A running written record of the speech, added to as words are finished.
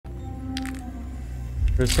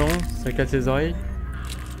Le son, ça casse les oreilles.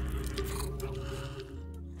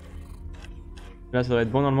 Là, ça devrait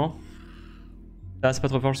être bon normalement. Là, c'est pas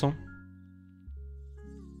trop fort le son.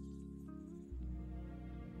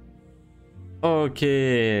 Ok.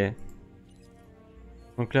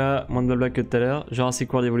 Donc là, moins de blabla que tout à l'heure.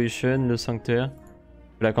 Jurassic World Evolution, le sanctuaire.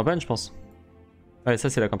 La campagne, je pense. Ouais,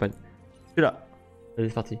 ça, c'est la campagne. Celui-là. Allez,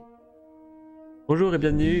 c'est parti. Bonjour et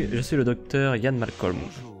bienvenue, je suis le docteur Yann Malcolm.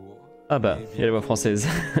 Bonjour. Ah bah, il y a la voix française.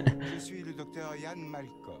 Je suis le docteur Yann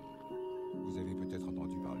Malcolm. Vous avez peut-être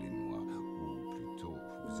entendu parler de moi, ou plutôt,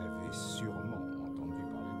 vous avez sûrement entendu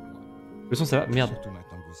parler de moi. Le son, ça va? Merde. Surtout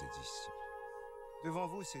maintenant que vous êtes ici. Devant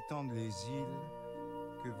vous s'étendent les îles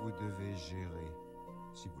que vous devez gérer,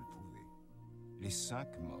 si vous le pouvez. Les 5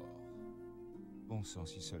 morts. Bon sang,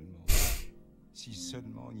 si seulement. Si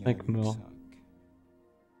seulement il y en avait 5 eu morts. 5.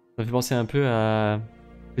 Ça me fait penser un peu à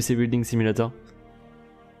PC Building Simulator.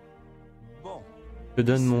 Bon. Je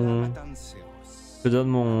te donne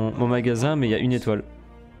mon magasin, mais il y a une étoile.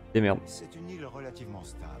 Et merde. C'est une île relativement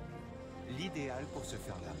stable. L'idéal pour se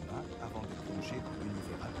faire la main avant de plonger dans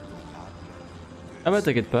l'univers incontrôlable. Ah bah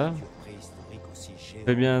t'inquiète pas. Ça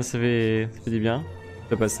fait bien, ça fait du bien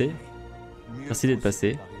de passer. Merci d'être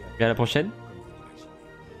passé. Et à la prochaine.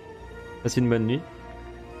 Passez une bonne nuit.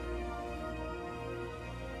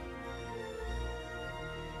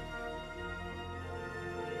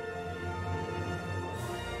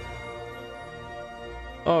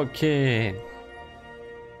 Ok.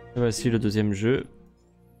 Voici le deuxième jeu.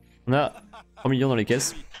 On a 3 millions dans les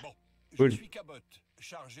caisses. Bon, Cool. je suis Cabot,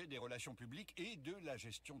 chargé des relations publiques et de la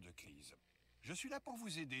gestion de crise. Je suis là pour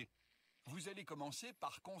vous aider. Vous allez commencer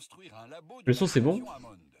par construire un labo de Le son, c'est bon? création à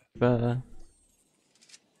monde. Pas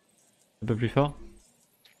un peu plus fort.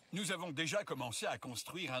 Nous avons déjà commencé à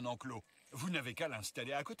construire un enclos. Vous n'avez qu'à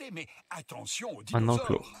l'installer à côté, mais attention aux Un dinosaures.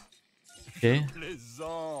 enclos. Ok. Je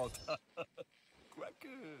plaisante. Quoique...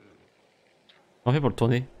 Comment on fait pour le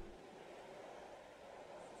tourner?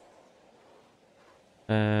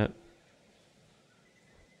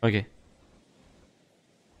 Ok.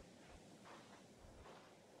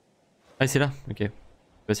 Ah c'est là? Ok.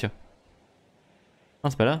 Pas sûr. Non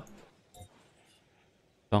c'est pas là.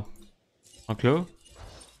 Attends. Enclos.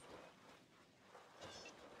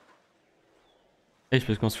 Et je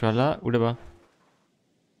peux se construire là ou là-bas?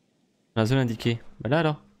 Dans la zone indiquée. Bah là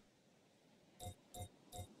alors.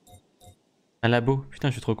 Un labo. Putain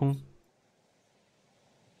je suis trop con.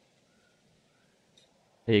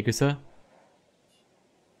 Et y'a que ça.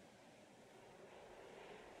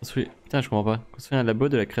 Construire... Putain je comprends pas. Construire un labo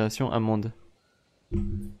de la création à monde. Là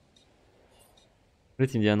il me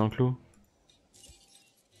dit un enclos.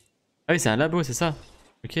 Ah oui c'est un labo c'est ça.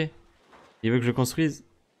 Ok. Il veut que je construise.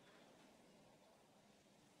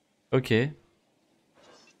 Ok.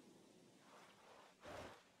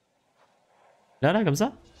 Là comme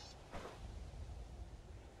ça.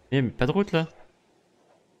 Eh mais pas de route là.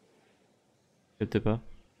 Peut-être pas.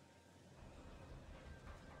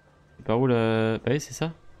 C'est par où là? Bah oui c'est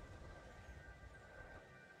ça.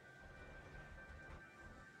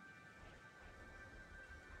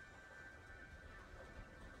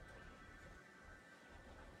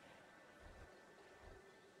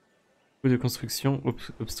 Coup de construction,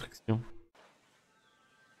 obstruction.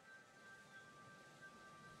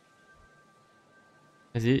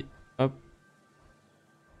 Vas-y, hop.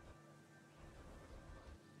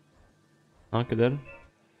 Hein, que dalle.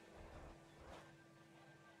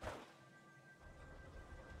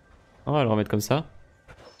 On va le remettre comme ça.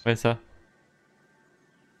 Ouais, ça.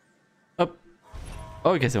 Hop.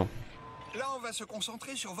 Oh, ok, c'est bon. Là, on va se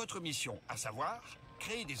concentrer sur votre mission, à savoir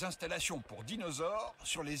créer des installations pour dinosaures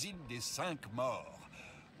sur les îles des 5 morts.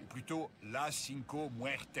 Ou plutôt, las cinco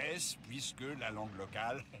muertes, puisque la langue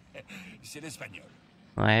locale, c'est l'espagnol.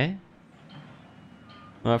 Ouais.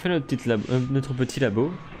 On va faire notre petit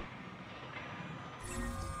labo.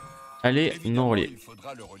 Allez, non Évidemment, relié. il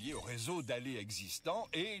faudra le relier au réseau d'allées existant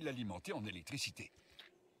et l'alimenter en électricité.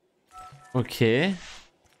 Ok.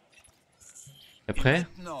 Après. Et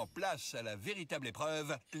maintenant, place à la véritable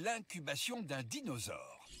épreuve, l'incubation d'un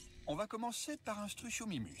dinosaure. On va commencer par un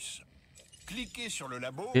Struthiomimus. Cliquez sur le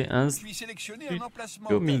labo, Et un puis sélectionnez un emplacement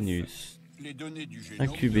Struthiomimus. d'œuf. Les données du génome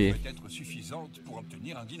Incubé. devraient être suffisantes pour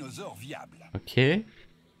obtenir un dinosaure viable. Ok.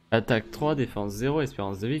 Attaque 3, défense 0,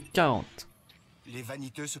 espérance de vie 40. Les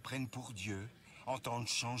vaniteux se prennent pour Dieu, entendent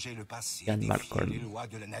changer le passé, Yann défier Malcolm. les lois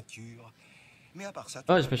de la nature. Mais à part ça,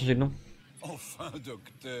 Oh, j'ai pas changé de nom. Enfin,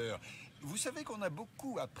 docteur, vous savez qu'on a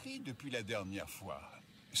beaucoup appris depuis la dernière fois.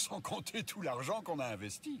 Sans compter tout l'argent qu'on a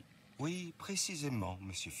investi. oui, précisément,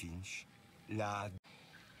 Monsieur Finch. Là,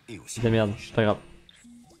 et aussi. C'est de la merde, c'est pas grave.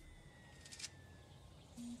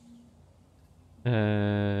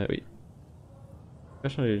 Oui. Je vais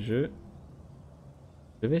changer le jeu.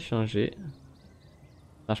 Je vais changer.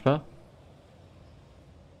 Ça marche pas?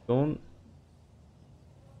 Seconde.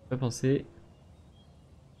 Pas penser.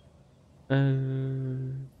 Pas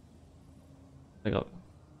grave.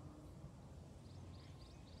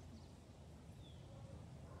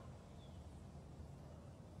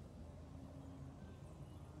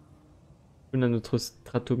 On a notre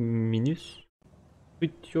stratominus.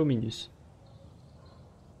 Plutiominus.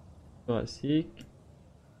 Jurassic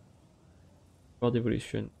World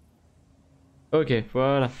Evolution. Ok,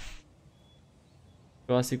 voilà.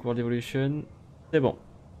 Jurassic World Evolution. C'est bon.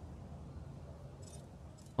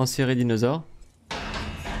 Enserrer dinosaures.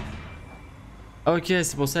 Ah ok,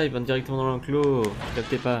 c'est pour ça, ils vont directement dans l'enclos. Je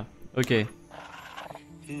captais pas. Ok.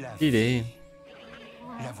 Il est.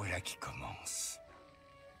 La voilà qui commence.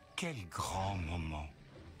 Quel grand moment.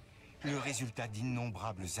 Le résultat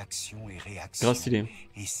d'innombrables actions et réactions. Grave stylé.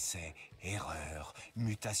 Essais, erreurs,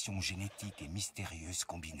 mutations génétiques et mystérieuses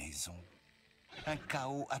combinaisons. Un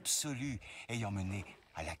chaos absolu ayant mené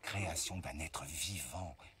à la création d'un être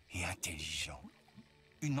vivant et intelligent.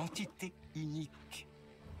 Une entité unique.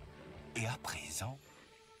 Et à présent,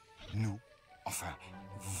 nous, enfin,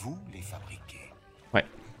 vous les fabriquez. Ouais.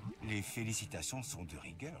 Les félicitations sont de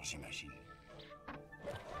rigueur, j'imagine.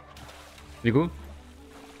 Du coup.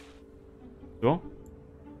 C'est bon?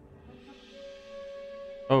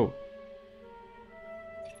 Oh.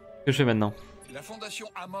 Qu'est-ce que je fais maintenant? La Fondation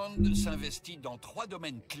Hammond s'investit dans 3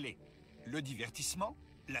 domaines clés. Le divertissement,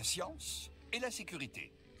 la science et la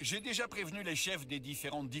sécurité. J'ai déjà prévenu les chefs des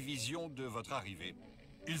différentes divisions de votre arrivée.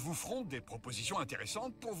 Ils vous feront des propositions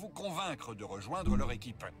intéressantes pour vous convaincre de rejoindre leur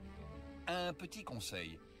équipe. Un petit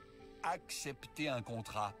conseil. Acceptez un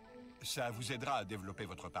contrat. Ça vous aidera à développer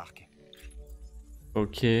votre parc.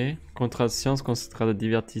 Ok. Contrat de science, contrat de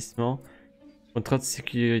divertissement, contrat de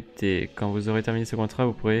sécurité. Quand vous aurez terminé ce contrat,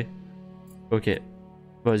 vous pourrez... Ok.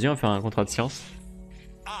 Vas-y, on va faire un contrat de science.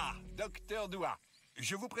 Ah, Docteur Doua.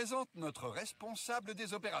 Je vous présente notre responsable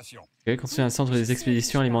des opérations. Ok, construisez un centre des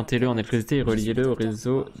expéditions, alimentez-le en électricité et reliez-le au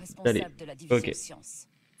réseau d'aller. Ok. Science,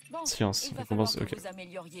 Il va récompense, falloir que ok. vous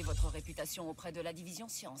amélioriez votre réputation auprès de la division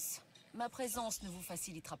science. Ma présence ne vous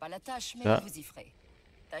facilitera pas la tâche, mais Ah. vous y ferez.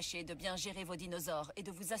 Tâchez de bien gérer vos dinosaures et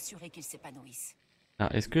de vous assurer qu'ils s'épanouissent.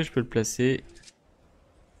 Alors, est-ce que je peux le placer?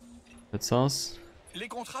 Pas de sens. Les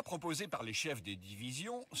contrats proposés par les chefs des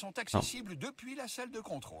divisions sont accessibles depuis la salle de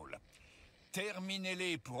contrôle.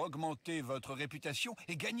 Terminez-les pour augmenter votre réputation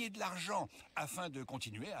et gagner de l'argent afin de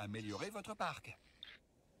continuer à améliorer votre parc.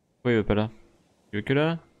 Oui, il veut pas là. Il veut que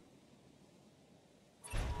là?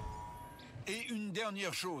 Et une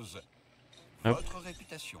dernière chose, Hop. votre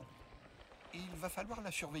réputation. Il va falloir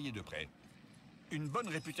la surveiller de près. Une bonne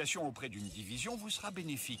réputation auprès d'une division vous sera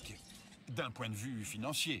bénéfique. D'un point de vue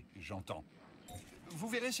financier, j'entends. Vous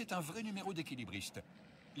verrez, c'est un vrai numéro d'équilibriste.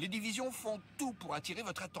 Les divisions font tout pour attirer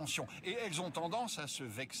votre attention et elles ont tendance à se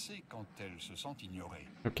vexer quand elles se sentent ignorées.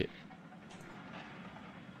 Ok.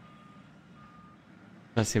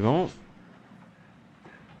 Là, c'est bon.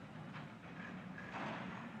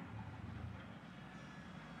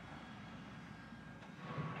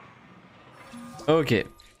 Ok.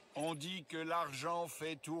 On dit que l'argent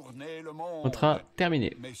fait tourner le monde. Contrat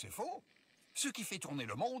terminé. Mais c'est faux. Ce qui fait tourner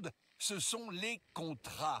le monde, ce sont les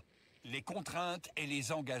contrats, les contraintes et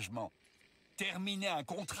les engagements. Terminez un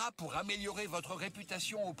contrat pour améliorer votre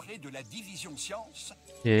réputation auprès de la division science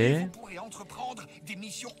et vous pourrez entreprendre des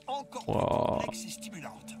missions encore plus complexes et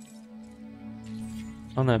stimulantes.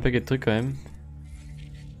 On a un paquet de trucs quand même.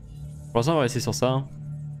 Pour l'instant, on va rester sur ça. Hein.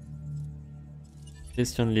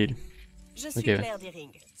 Gestion de l'île. Je suis Claire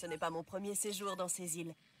Deering. Ce n'est pas mon premier séjour dans ces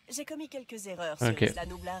îles. J'ai commis quelques erreurs sur l'Isla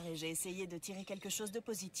Nublar et j'ai essayé de tirer quelque chose de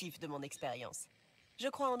positif de mon expérience. Je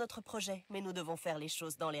crois en notre projet, mais nous devons faire les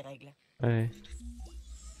choses dans les règles. Ouais.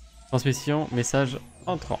 Transmission, message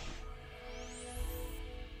entrant.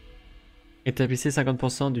 Établissez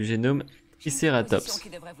 50% du génome Triceratops. Qui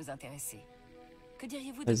devrait vous intéresser. Que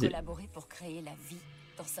diriez-vous de collaborer pour créer la vie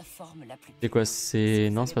dans sa forme la plus pure? C'est quoi? C'est...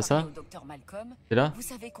 Non, c'est pas ça. C'est là? Vous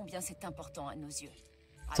savez combien c'est important à nos yeux.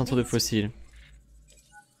 Centre de fossiles.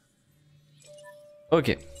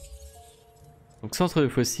 Ok. Donc centre de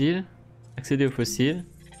fossiles. Accéder aux fossiles.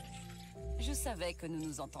 Je savais que nous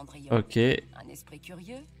nous entendrions. Ok. Un esprit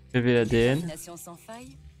curieux. Prélever l'ADN. Une détermination sans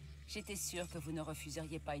faille. J'étais sûr que vous ne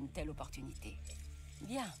refuseriez pas une telle opportunité.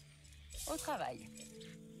 Bien. Au travail.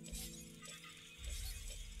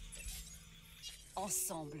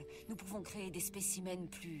 Ensemble, nous pouvons créer des spécimens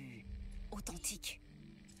plus authentiques.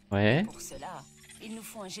 Ouais. Pour cela, il nous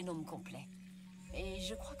faut un génome complet. Et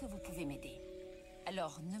je crois que vous pouvez m'aider.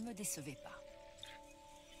 Alors, ne me décevez pas.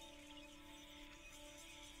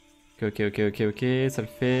 Ok, ça le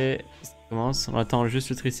fait. Ça commence. On attend juste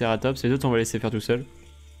le Triceratops. Les autres, on va laisser faire tout seul.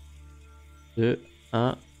 2,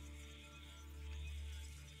 1.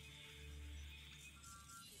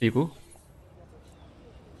 Et du coup,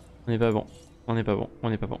 on n'est pas bon. On n'est pas bon.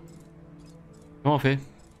 Comment on fait?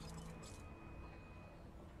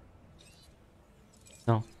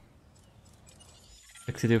 Non.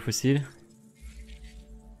 Accéder aux fossiles.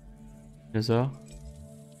 Dinosaures.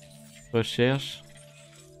 Recherche.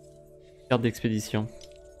 Carte d'expédition.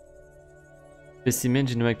 Spécimen,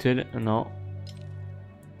 génome actuel. Non.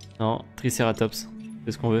 Non. Triceratops.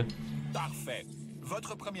 C'est ce qu'on veut. Parfait.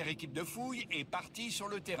 Votre première équipe de fouilles est partie sur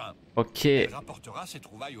le terrain. Ok. Elle rapportera ses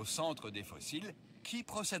trouvailles au centre des fossiles, qui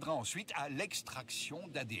procédera ensuite à l'extraction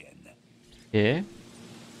d'ADN. Ok.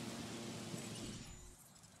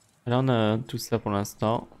 Là on a tout ça pour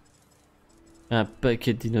l'instant. Un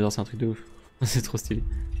paquet de dinosaures, c'est un truc de ouf. C'est trop stylé.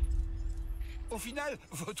 Au final,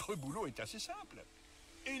 votre boulot est assez simple.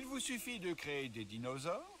 Il vous suffit de créer des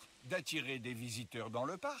dinosaures, d'attirer des visiteurs dans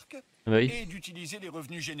le parc, Ah bah oui. et d'utiliser les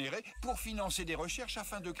revenus générés pour financer des recherches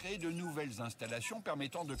afin de créer de nouvelles installations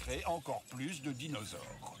permettant de créer encore plus de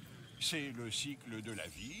dinosaures. C'est le cycle de la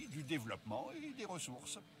vie, du développement et des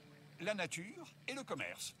ressources. La nature et le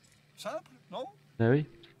commerce. Simple, non? Ah oui.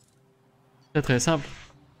 Très très simple.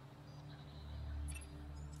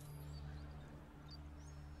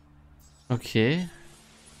 Ok.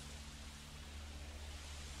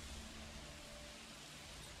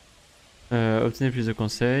 Obtenez plus de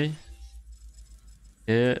conseils.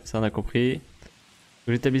 Et ça on a compris.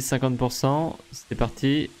 J'établis 50%. C'était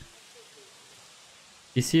parti.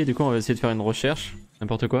 Ici, du coup, on va essayer de faire une recherche.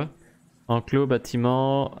 N'importe quoi. Enclos,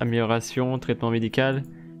 bâtiment, amélioration, traitement médical.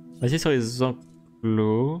 Vas-y sur les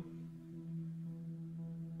enclos.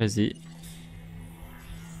 Vas-y.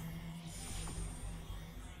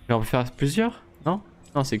 On peut faire plusieurs? Non?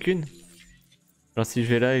 Non, c'est qu'une. Alors si je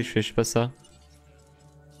vais là et je fais ça.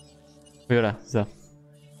 Oui, voilà, c'est ça.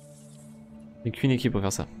 Il n'y a qu'une équipe pour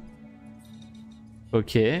faire ça.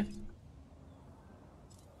 Ok.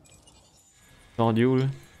 Rendu où?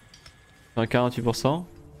 48%.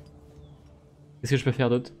 Qu'est-ce que je peux faire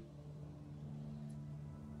d'autre?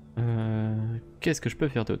 Qu'est-ce que je peux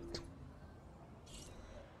faire d'autre?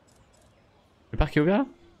 Le parc est ouvert là?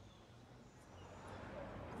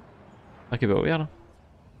 Le parc est pas ouvert là?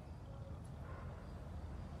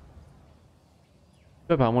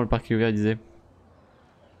 Apparemment le parc est ouvert, il disait.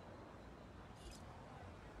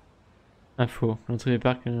 Info, l'entrée du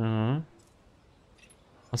parc en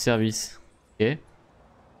service. Ok.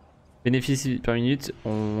 Bénéfice par minute,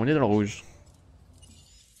 on est dans le rouge.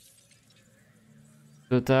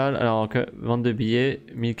 Total, alors vente de billets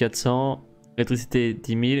 1400, électricité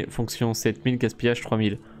 10 000, fonction 7000, gaspillage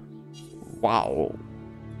 3000. Waouh.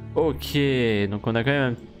 Ok, donc on a quand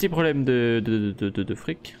même un petit problème de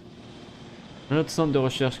fric. Notre centre de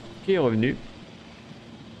recherche qui est revenu.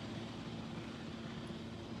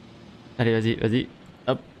 Allez, vas-y, vas-y.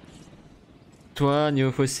 Hop. Toi,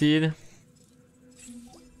 niveau fossile.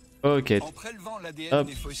 Ok. En prélevant l'ADN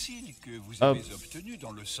des fossiles que vous avez obtenus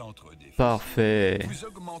dans le centre des fossiles, parfait. vous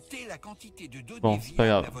augmentez la quantité de données Bon, c'est pas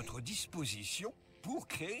grave. à votre disposition pour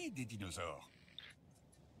créer des dinosaures.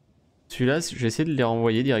 Celui-là, je vais essayer de les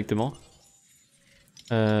renvoyer directement.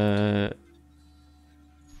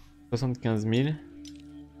 75 000.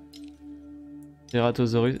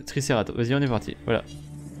 Ceratosaurus, Triceratops. Vas-y, on est parti. Voilà.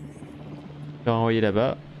 Je vais renvoyer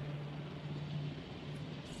là-bas.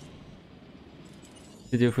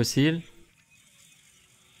 Vidéo fossile.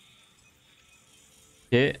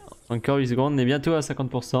 Ok, encore 8 secondes, on est bientôt à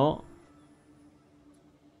 50%.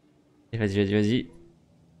 Et vas-y, vas-y, vas-y.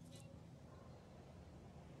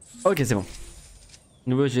 Ok, c'est bon.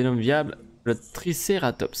 Nouveau génome viable, le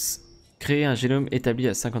Triceratops. Créer un génome établi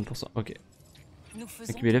à 50%. Ok.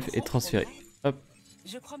 Incuber l'œuf et transférer. Hop.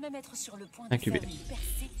 Je crois même être sur le point de faire une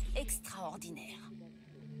percée extraordinaire.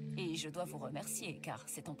 Et je dois vous remercier car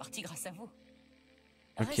c'est en partie grâce à vous.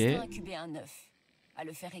 Reste à incuber un œuf, à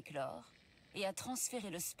le faire éclore et à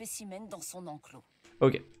transférer le spécimen dans son enclos.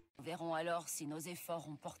 Ok. Nous verrons alors si nos efforts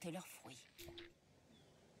ont porté leurs fruits.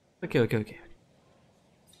 Ok, ok, ok.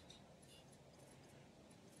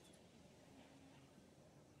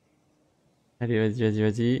 Allez, vas-y, vas-y,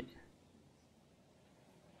 vas-y.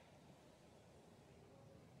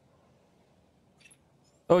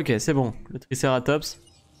 Ok, c'est bon. Le Triceratops.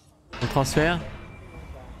 On transfère.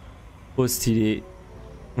 Oh, stylé.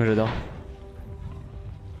 Moi, j'adore.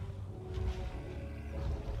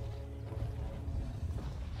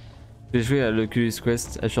 J'ai joué à l'Oculus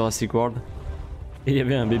Quest à Jurassic World. Et il y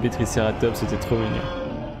avait un bébé Triceratops, c'était trop mignon.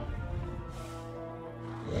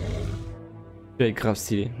 C'est grave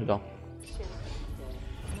stylé, j'adore.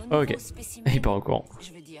 Nos Ok, nouveaux spécimens, il part au courant.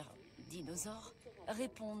 je veux dire dinosaures,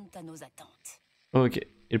 répondent à nos attentes. Ok, et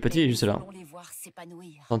le petit est juste Nous là. voulons les voir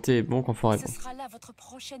s'épanouir. Santé, bon confort et Ce bon. sera là votre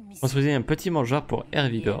prochaine mission. Construisez un petit mangeur pour Et à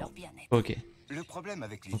herbivores. leur bien-être. Ok. Le problème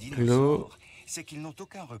avec les Enclos. dinosaures, c'est qu'ils n'ont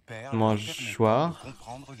aucun repère leur Mangeoire. permettant de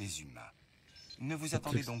comprendre les humains. Ne vous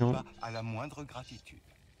attendez donc Protection. pas à la moindre gratitude.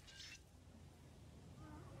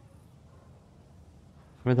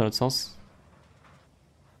 Je vais dans l'autre sens.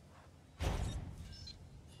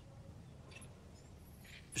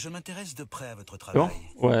 Je m'intéresse de près à votre Bon, travail.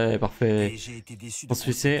 ouais, parfait. Et j'ai été déçu de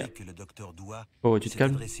Construisez. constater que le docteur Doua Oh, tu te s'est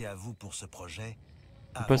calmes. adressé à vous pour ce projet.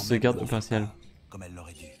 Le avant poste de même garde de vous opérationnel. faire part, comme elle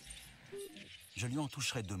l'aurait dû. Je lui en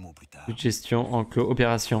toucherai 2 mots plus tard. But de gestion, enclos,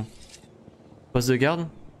 opération. Poste de garde.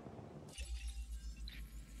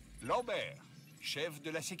 Lambert, chef de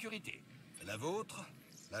la sécurité. La vôtre,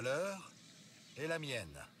 la leur et la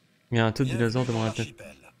mienne. Il y a un taux de Bienvenue dinosaures de dans mon tête.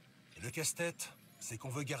 l'archipel. Le casse-tête, c'est qu'on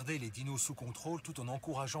veut garder les dinos sous contrôle tout en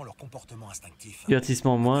encourageant leur comportement instinctif.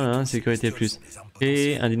 Divertissement moins, hein, sécurité plus.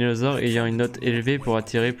 Et un dinosaure ayant une note élevée pour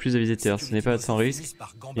attirer plus de visiteurs. Ce n'est pas sans risque.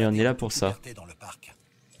 Et on est là pour ça. Dans le parc.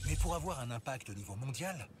 Mais pour avoir un impact au niveau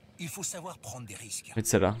mondial, il faut savoir prendre des risques. Mettre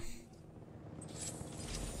celle-là.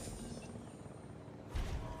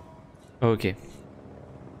 Ok.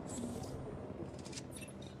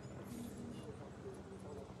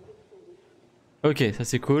 Ok, ça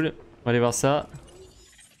c'est cool. On va aller voir ça.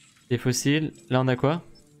 Les fossiles. Là on a quoi?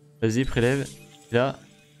 Vas-y, prélève. Là.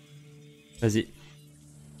 Vas-y.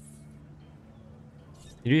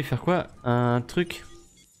 Et lui, il va faire quoi? Un truc?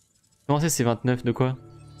 Comment c'est 29 de quoi?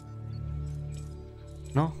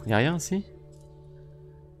 Non, y a rien ici?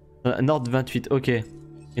 Nord 28, ok.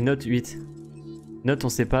 Et note 8. Note on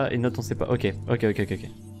sait pas et note on sait pas. Ok.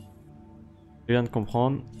 Je viens de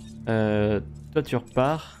comprendre. Toi tu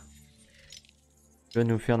repars. Tu vas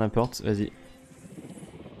nous faire n'importe, vas-y.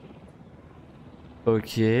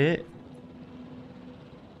 Ok.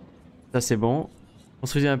 Ça c'est bon.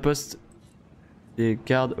 Construisez un poste des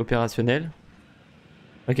gardes opérationnels.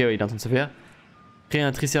 Ok, oui, il est en train de se faire. Créer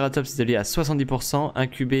un tricératops établi à 70%.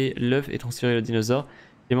 Incuber l'œuf et transférer le dinosaure.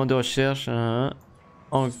 Élément de recherche.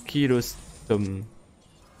 Ankylostome.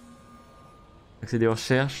 Accéder aux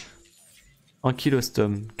recherches.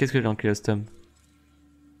 Ankylostome. Qu'est-ce que l'ankylostome?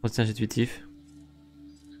 Entretien intuitif.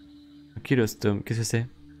 Ankylostome, qu'est-ce que c'est?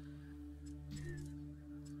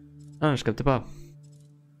 Ah, je capte pas.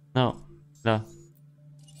 Non, là.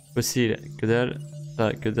 Fossile, que dalle.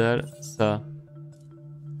 Ça, que dalle. Ça.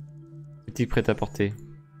 Boutique prête à porter.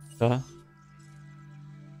 Ça.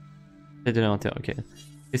 Et de l'inventaire, ok.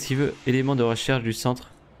 Qu'est-ce qu'il veut? Élément de recherche du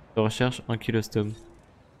centre de recherche Ankylostome.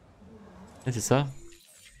 Ah, c'est ça.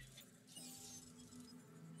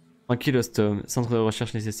 Ankylostome, centre de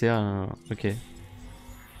recherche nécessaire. Ok.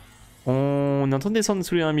 On est en train de descendre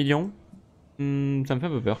sous les 1 million. Ça me fait un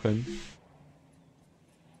peu peur quand même.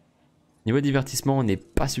 Niveau divertissement, on n'est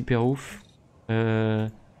pas super ouf.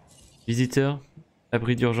 Visiteurs,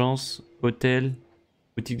 abri d'urgence, hôtel,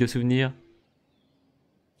 boutique de souvenirs,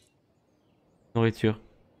 nourriture.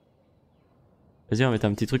 Vas-y, on va mettre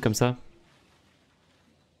un petit truc comme ça.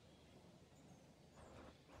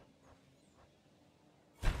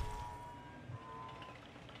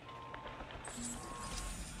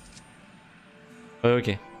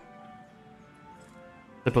 Ok.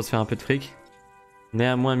 Ça pour se faire un peu de fric. On est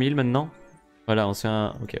à moins 1000 maintenant. Voilà, on se fait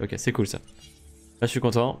un... Ok, c'est cool ça. Là, je suis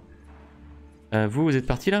content. Vous êtes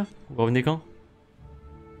parti là? Vous revenez quand?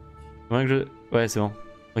 Ouais, c'est bon.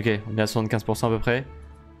 Ok, on est à 75% à peu près.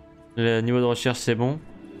 Le niveau de recherche, c'est bon.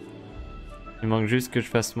 Il manque juste que je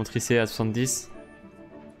fasse mon tricé à 70.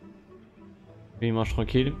 Lui, il mange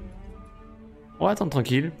tranquille. On va attendre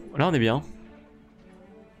tranquille. Là, on est bien.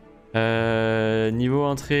 Niveau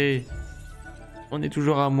entrée, on est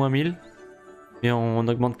toujours à moins 1000. Mais on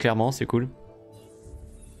augmente clairement, c'est cool.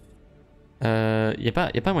 Y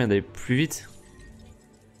a pas moyen d'aller plus vite.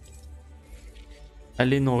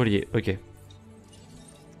 Allez non relié, ok.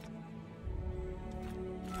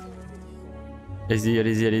 Allez-y,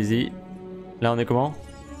 allez-y, allez-y. Là on est comment?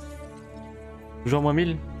 Toujours moins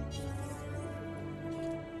 1000.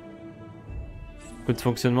 Coût de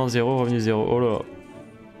fonctionnement 0, revenu 0. Oh là.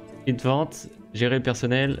 Prix de vente, gérer le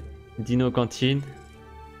personnel, dino cantine.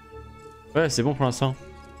 Ouais, c'est bon pour l'instant.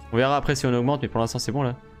 On verra après si on augmente, mais pour l'instant c'est bon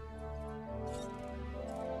là.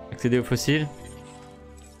 Accéder aux fossiles.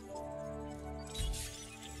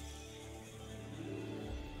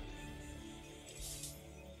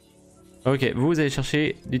 Ok, vous allez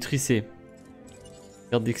chercher du tricé.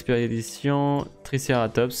 Carte d'expédition,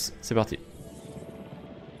 tricératops, c'est parti.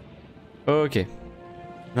 Ok.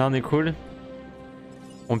 Là on est cool.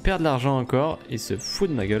 On perd de l'argent encore. Il se fout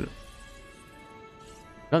de ma gueule.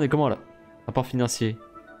 Là on est comment là? Rapport financier.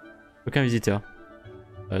 Aucun visiteur.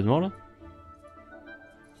 Sérieusement là?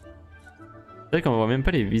 C'est vrai qu'on voit même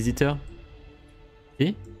pas les visiteurs.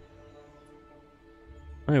 Si?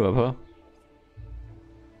 On les voit pas.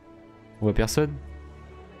 On voit personne.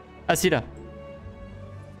 Ah si là.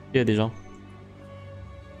 Il y a des gens.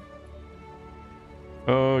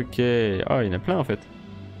 Ok. Oh il y en a plein en fait.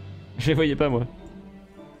 Je les voyais pas moi.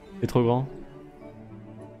 C'est trop grand.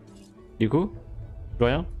 Du coup? Je vois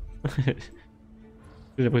rien.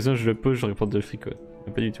 J'ai l'impression que je le pose, je reporte de le fric.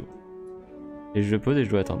 Mais pas du tout. Et je le pose et je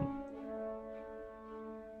dois attendre.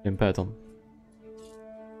 J'aime pas attendre.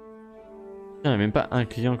 Il n'y a même pas un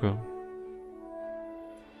client quoi.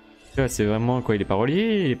 C'est vraiment quoi, il est pas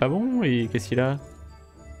relié, il est pas bon, et qu'est-ce qu'il a?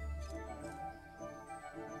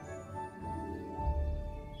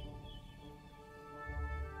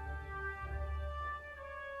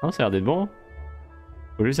 Non, ça a l'air d'être bon.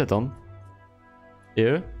 Faut juste attendre. Et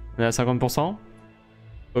eux? On est à 50%?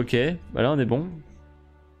 Ok, bah là on est bon.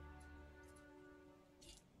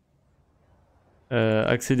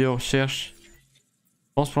 Accéder aux recherches.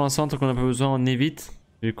 Je pense pour l'instant, tant qu'on n'a pas besoin, on évite.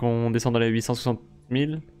 Vu qu'on descend dans les 860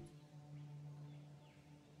 000.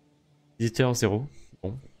 Visiteur 0.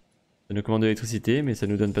 Bon. Ça nous commande de l'électricité, mais ça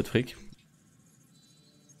nous donne pas de fric.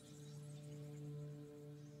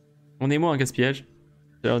 On est moins en gaspillage.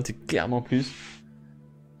 Là, on était clairement plus.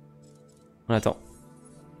 On attend.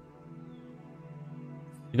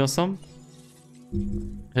 Une ensemble.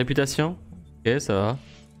 Réputation. Ok, ça va.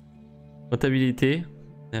 Comptabilité.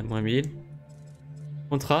 Moins 1000.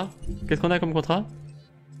 Contrat. Qu'est-ce qu'on a comme contrat?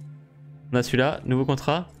 On a celui-là. Nouveau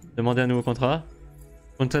contrat. Demander un nouveau contrat.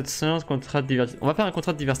 Contrat de séance, contrat de divertissement. On va faire un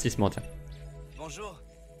contrat de divertissement, tiens. Bonjour,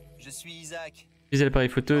 je suis Isaac. Utilisez l'appareil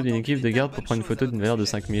photo d'une équipe de garde pour prendre une photo d'une valeur de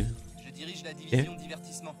 5000. Je dirige la division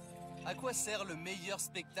divertissement. À quoi sert le meilleur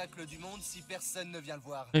spectacle du monde si personne ne vient le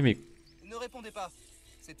voir? Oui, mais. Ne répondez pas.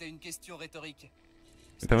 C'était une question rhétorique.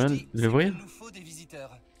 C'est pas mal de l'ouvrir? Il nous faut des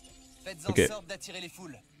visiteurs. Faites en sorte d'attirer les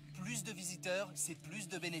foules. Plus de visiteurs, c'est plus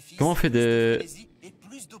de bénéfices. Comment on fait de...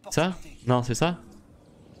 Ça? Ça? Non, c'est ça?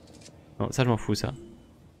 Non, ça je m'en fous, ça.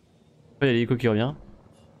 Il y a l'hélico qui revient.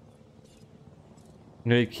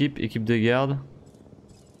 Nouvelle équipe, équipe de garde.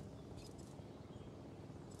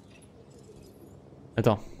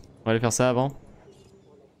 Attends, on va aller faire ça avant.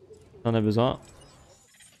 On a besoin.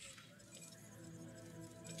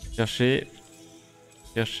 Chercher.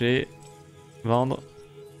 Chercher. Vendre.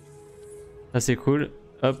 Ça c'est cool.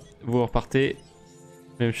 Hop, vous repartez.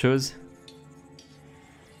 Même chose.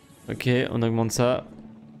 Ok, on augmente ça.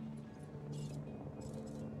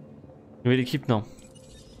 Nouvelle équipe, non.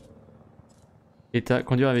 État,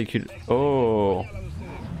 conduire un véhicule. Oh!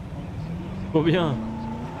 Trop bien!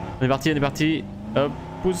 On est parti, on est parti. Hop,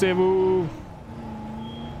 poussez-vous!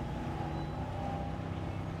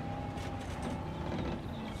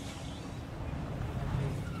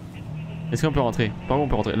 Est-ce qu'on peut rentrer? Par où on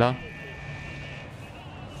peut rentrer? Là?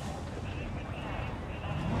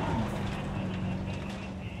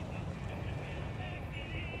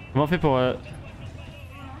 Comment on fait pour...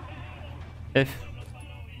 F.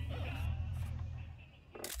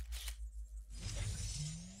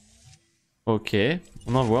 Ok,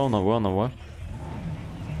 on envoie, on envoie, on envoie.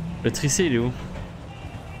 Le tricé il est où?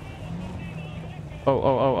 Oh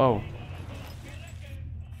oh oh oh.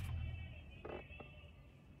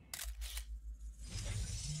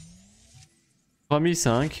 «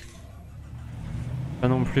 3005. Pas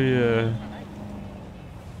non plus...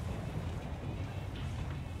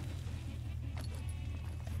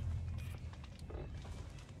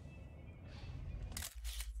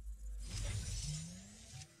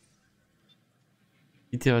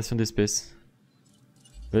 Itération d'espèces.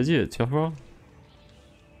 Vas-y, tu vas voir.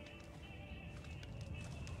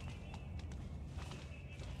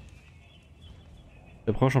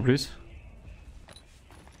 T'approches en plus.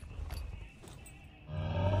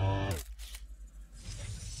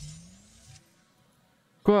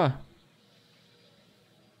 Quoi?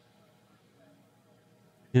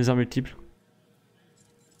 Des armes multiples.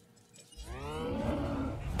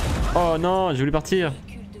 Oh non, j'ai voulu partir.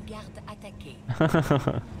 Je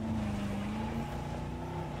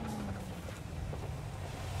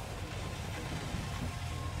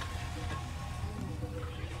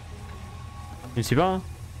ne sais pas. Hein.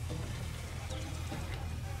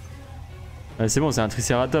 Ah, c'est bon, c'est un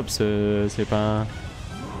tricératops, c'est pas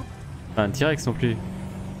un T-Rex non plus.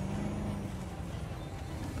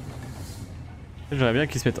 J'aimerais bien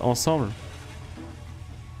qu'ils se mettent ensemble.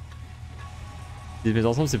 S'ils se mettent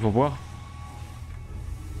ensemble, c'est pour boire.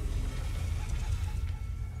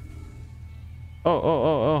 Oh oh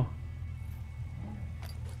oh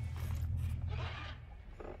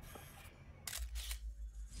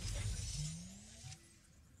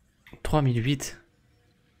 3008.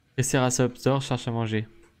 Triceratops cherche à manger.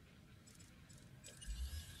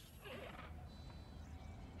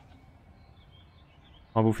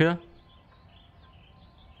 On va bouffer là?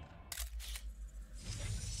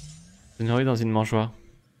 Se nourrir dans une mangeoire.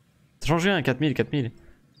 Ça a changé un 4000.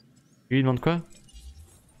 Lui il demande quoi?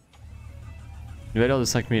 Une valeur de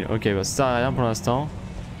 5000. Ok, bah ça sert à rien pour l'instant.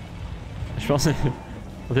 Je pense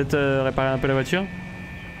on va peut-être réparer un peu la voiture.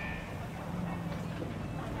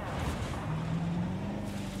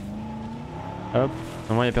 Hop,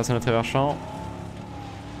 normalement il n'y a personne à travers champ.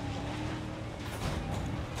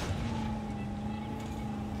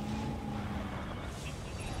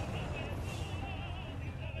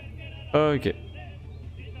 Ok.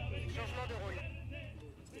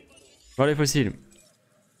 Bon les fossiles.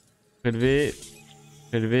 Prélever.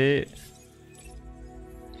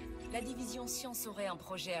 La division science aurait un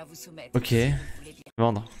projet à vous soumettre. Ok. Si vous voulez bien.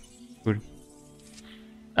 Vendre. Cool.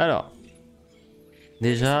 Alors.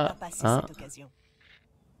 Déjà, un.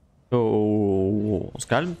 Oh, on se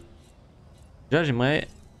calme. Déjà, j'aimerais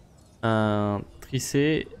un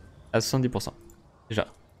tricé à 70%. Déjà.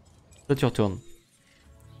 Toi, tu retournes.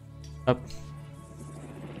 Hop.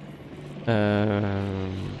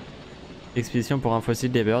 Expédition pour un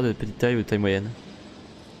fossile d'ébeur de petite taille ou de taille moyenne.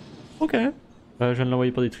 Ok. Je viens de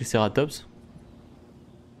l'envoyer pour des triceratops.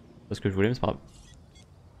 C'est pas ce que je voulais, mais c'est pas grave.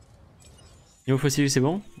 Niveau fossile, c'est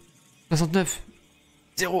bon. 69.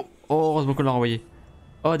 0. Oh, heureusement qu'on l'a renvoyé.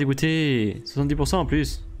 Oh, dégoûté. 70% en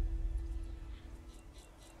plus.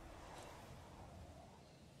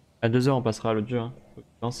 À 2 heures, on passera à l'autre jeu. Hein, je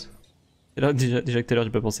pense. Et là, déjà que tout à l'heure,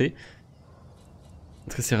 j'ai pas pensé.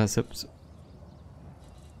 Triceratops.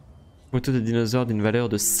 Photo de dinosaures d'une valeur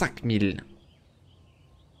de 5000.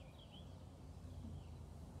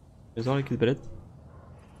 Dinosaures les qui se baladent.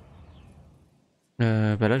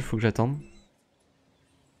 Bah là, il faut que j'attende.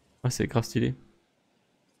 Ouais, c'est grave stylé.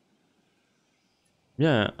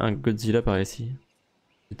 Bien un Godzilla par ici.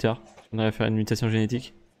 Plus tard, on aurait faire une mutation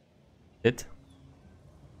génétique. Peut-être.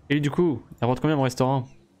 Et lui, du coup, il rapporte combien mon restaurant?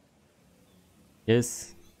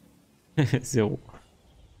 Yes. 0.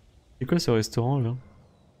 C'est quoi ce restaurant là?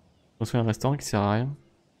 Je construis un restaurant qui sert à rien.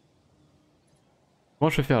 Comment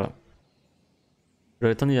je peux faire là? Je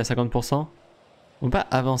dois attendre, il est à 50%. On peut pas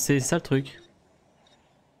avancer, c'est ça le truc.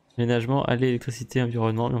 Ménagement, aller, électricité,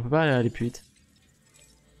 environnement, mais on peut pas aller plus vite.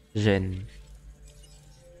 Gêne.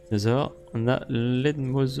 Dinosaure, on a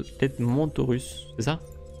l'Edmontaurus, c'est ça?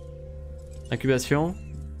 Incubation.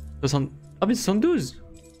 60... Ah mais 72.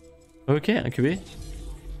 Ok, incubé.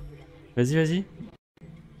 Vas-y.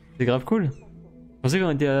 C'est grave cool. Je pensais qu'on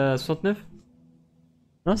était à 69.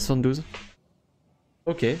 Non, 72.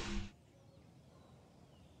 Ok.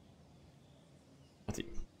 Parti.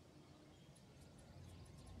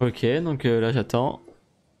 Ok, donc là j'attends.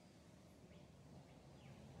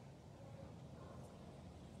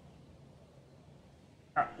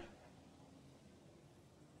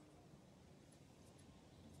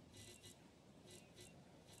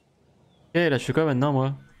 Ok, là je fais quoi maintenant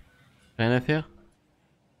moi? Rien à faire.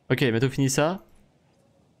 Ok, bientôt fini ça.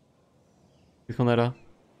 Qu'est-ce qu'on a là?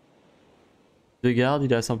 De garde,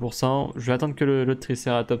 il est à 100%. Je vais attendre que l'autre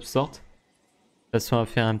Triceratops sorte. De toute façon, on va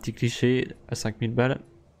faire un petit cliché à 5000 balles.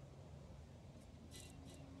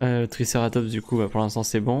 Triceratops, du coup, bah, pour l'instant,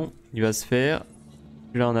 c'est bon. Il va se faire.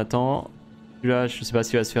 Celui-là, on attend. Celui-là, je sais pas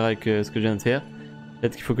s'il va se faire avec ce que je viens de faire.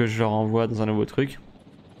 Peut-être qu'il faut que je le renvoie dans un nouveau truc.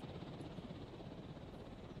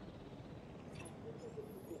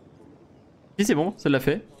 Si, c'est bon, ça l'a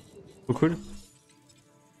fait. Trop cool.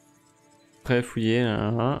 Prêt, fouiller.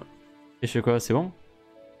 Et je fais quoi? C'est bon?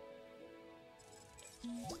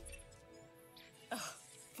 Oh,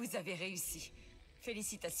 vous avez réussi.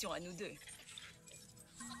 Félicitations à nous deux.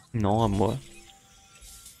 Non, à moi.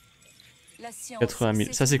 80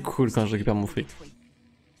 000. Ça, c'est cool quand je récupère mon fric.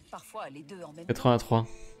 Parfois, les deux en même 83.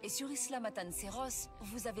 Et sur Isla Matanceros,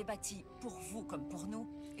 vous avez bâti, pour vous comme pour nous,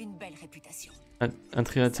 une belle réputation. Un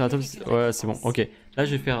Triceratops, ouais, c'est bon. Ok. Là,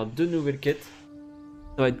 je vais faire 2 nouvelles quêtes.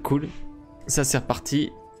 Ça va être cool. Ça, c'est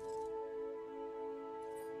reparti.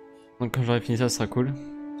 Donc, quand j'aurai fini ça, ce sera cool.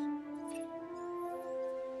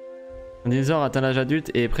 Un dinosaure atteint l'âge adulte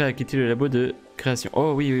et est prêt à quitter le labo de création.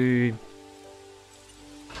 Oh, oui.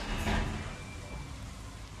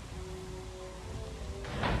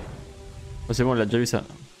 Oh, c'est bon, on l'a déjà vu ça.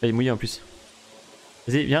 Là, il est mouillé en plus.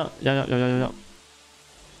 Vas-y, viens.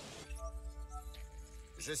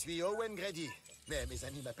 Je suis Owen Grady, mais mes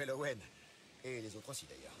amis m'appellent Owen. Et les autres aussi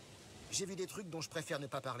d'ailleurs. J'ai vu des trucs dont je préfère ne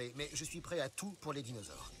pas parler, mais je suis prêt à tout pour les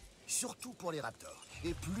dinosaures. Surtout pour les raptors.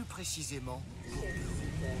 Et plus précisément pour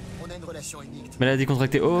Blue. On a une relation unique. Maladie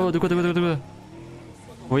contractée. Oh, de quoi?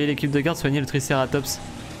 Envoyez l'équipe de garde soigner le Triceratops.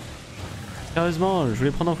 Sérieusement, je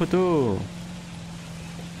voulais prendre en photo.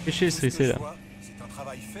 Fais chier ce tricé là. C'est un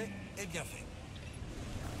travail fait et bien fait.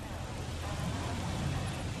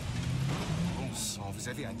 Bon sang, vous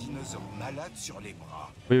avez un dinosaure malade sur les bras.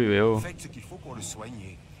 Oui, oh. Faites ce qu'il faut pour le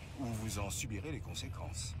soigner, ou vous en subirez les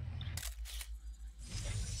conséquences.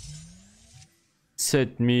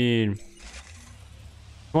 7000.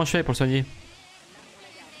 Comment je fais pour le soigner?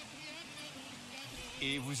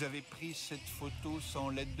 Et vous avez pris cette photo sans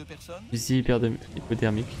l'aide de personne? Ici,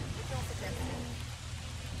 hypothermique.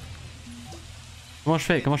 Comment je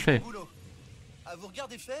fais? Comment je fais? À vous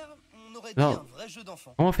regarder faire, on aurait dit Non. un vrai jeu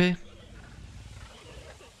d'enfant. Comment on fait?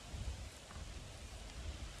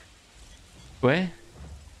 Ouais.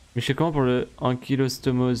 Mais je fais comment pour le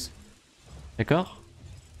ankylostomose? D'accord?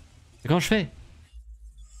 Et comment je fais?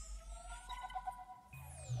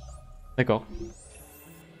 D'accord.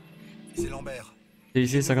 C'est Lambert. C'est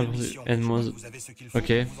ici 50% N-.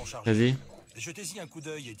 Ok, vas-y. Jetez-y un coup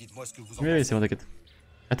d'œil et dites-moi ce que vous en Oui, pensez. c'est bon, t'inquiète.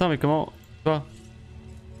 Attends, mais comment? Toi?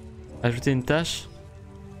 Ajouter une tâche?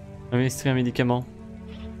 Administrer un médicament.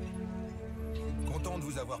 Content de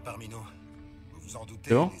vous avoir parmi nous. Vous vous en doutez,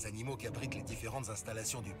 C'est bon? les animaux qui abritent les différentes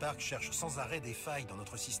installations du parc cherchent sans arrêt des failles dans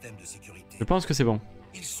notre système de sécurité. Je pense que c'est bon.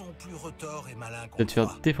 Ils sont plus retors et malins Tu qu'on vas le te faire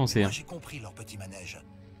croit. défoncer. Moi, Hein. j'ai compris leur petit manège.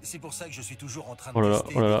 C'est pour ça que je suis toujours en train de Oh là là,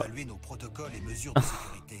 tester oh là et là. d'évaluer nos protocoles et mesures de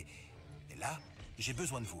sécurité. Et là, j'ai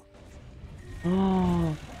besoin de vous.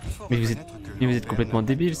 Oh. Il faut Mais vous êtes, reconnaître que mais vous êtes Lambert complètement n'a pas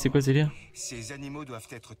débile, tort. c'est quoi ce délire? Ces animaux doivent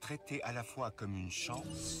être traités à la fois comme une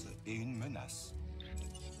chance et une menace.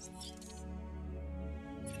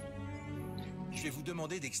 Je vais vous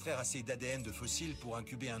demander d'extraire assez d'ADN de fossiles pour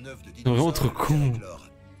incuber un œuf de Ils sont dinosaure. vraiment trop et cons. avec l'or.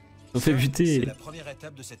 On fait Ça, buter. C'est la première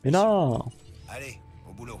étape de cette Mais mission. non! Allez,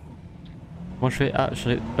 au boulot. Comment je fais? Ah, ok.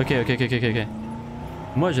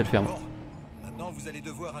 Moi, je vais le faire. Bon, maintenant vous allez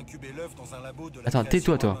devoir incuber l'œuf dans un labo de la Attends,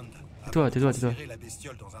 tais-toi, toi. création Hammond, Tais-toi, avant de tais-toi. transférer la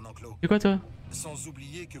bestiole dans un enclos. C'est quoi, toi? Sans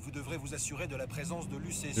oublier que vous devrez vous assurer de la présence de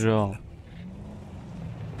l'UC. Genre.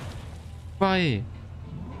 Pareil.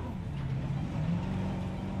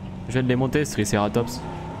 Je vais les monter, ce Triceratops.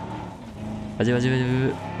 Vas-y.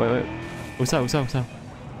 Ouais. Où ça?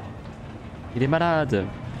 Il est malade.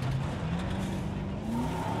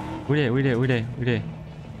 Où il est?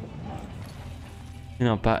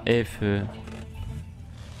 Non, pas F.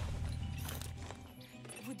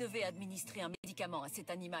 Vous devez administrer un médicament à cet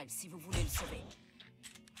animal si vous voulez le sauver.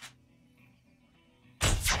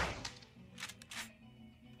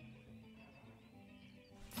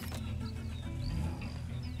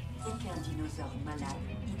 Aucun dinosaure malade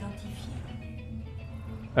identifié.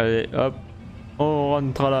 Allez, hop. On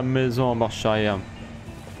rentre à la maison en marche arrière.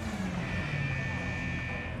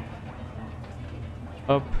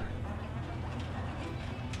 Hop.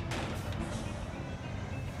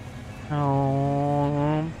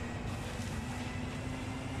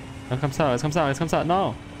 Reste comme ça.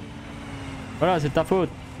 Non. Voilà, c'est de ta faute.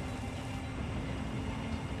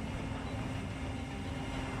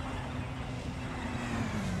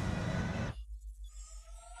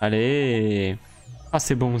 Allez. Ah,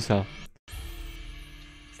 c'est bon ça.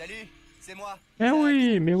 Salut, c'est moi. Mais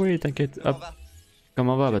oui, t'inquiète. Comment Hop. va?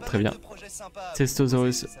 Comment va? J'ai Bah, pas très mal bien. de projets sympas à vous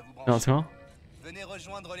Testosaurus. proposer, si ça vous branche. Non, c'est quoi? Venez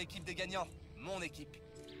rejoindre l'équipe des gagnants, mon équipe.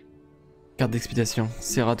 Carte d'expédition.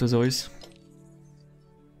 Ceratosaurus.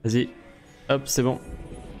 Vas-y. Hop, c'est bon.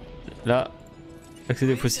 Là.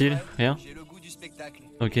 Accéder aux fossiles. Rien. J'ai le goût du spectacle.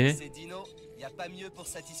 Ok. Ces dinos, y a pas mieux pour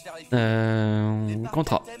satisfaire les fous. Les parcs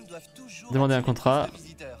Contrat. à thème doivent toujours Demandez un attirer contrat. plus de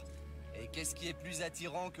visiteurs. Et qu'est-ce qui est plus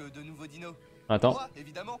attirant que de nouveaux dinos? Attends. Moi,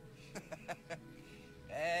 évidemment.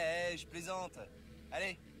 Je plaisante.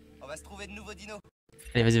 Allez, on va se trouver de nouveaux dinos.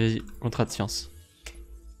 Allez, vas-y. Contrat de science.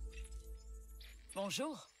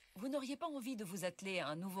 Bonjour. Vous n'auriez pas envie de vous atteler à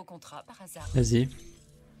un nouveau contrat par hasard? Vas-y.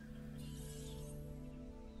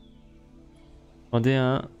 Demandez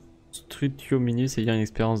un Strutiominus ayant une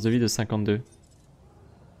expérience de vie de 52.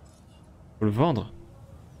 Faut le vendre?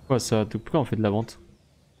 Quoi ça? Pourquoi on fait de la vente?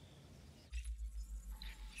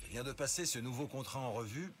 Je viens de passer ce nouveau contrat en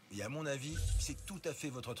revue et à mon avis, c'est tout à fait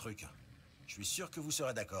votre truc. Je suis sûr que vous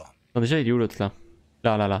serez d'accord. Non, déjà, il est où l'autre là?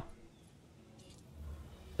 Là.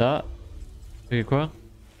 Ça. C'est quoi?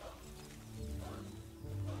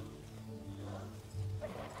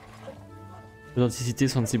 Authenticité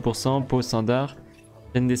 66%, peau standard,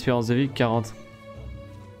 peine d'espérance de vie 40.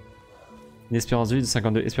 Une espérance de vie de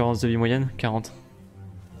 52, espérance de vie moyenne 40.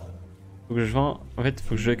 Faut que je vende, en fait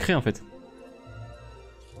faut que je le crée en fait.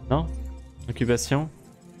 Non? Occupation.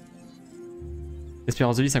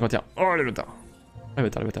 Espérance de vie 51. Oh le bâtard. Le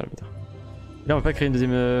bâtard. Là on va pas créer une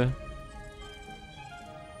deuxième...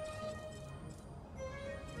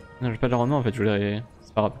 Non, j'ai pas de rendement en fait, je voulais...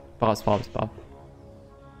 C'est pas grave, c'est pas grave.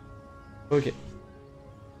 Ok.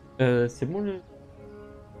 C'est bon le...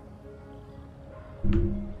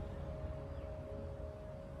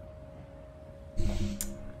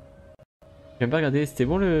 J'ai même pas regardé, c'était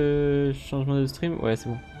bon le changement de stream? Ouais, c'est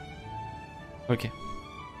bon. Ok.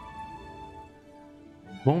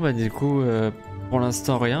 Bon bah du coup, pour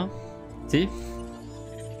l'instant rien. Si?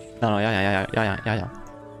 Non, y'a rien.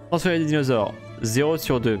 Transférer des dinosaures, 0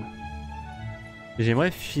 sur 2.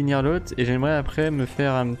 J'aimerais finir l'autre et j'aimerais après me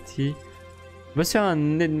faire un petit... On va se faire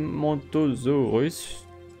un Edmontosaurus.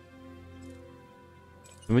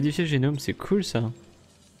 Modifier le génome, c'est cool ça.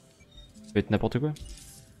 Ça peut être n'importe quoi.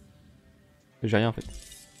 J'ai rien en fait.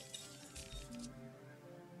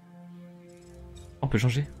 On peut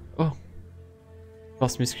changer. Oh!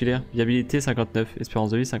 Force musculaire, viabilité 59,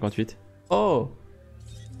 espérance de vie 58. Oh!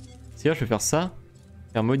 C'est-à-dire je vais faire ça.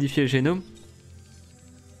 Faire modifier le génome.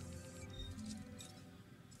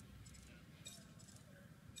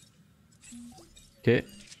 Ok. Et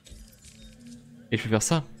je vais faire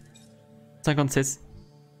ça. 57.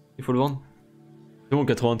 Il faut le vendre. C'est bon,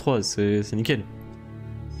 83, c'est nickel.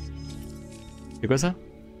 C'est quoi ça?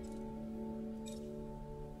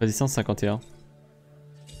 Résistance 51. Ça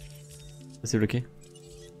c'est bloqué.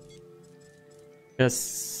 Là,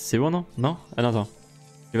 c'est bon non? Non? Ah non, attends.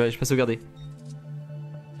 Je vais pas sauvegarder.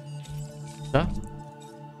 Ça?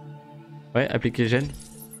 Ouais, appliquer gène.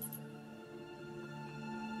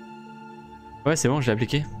 Ouais, c'est bon, j'ai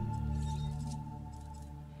appliqué.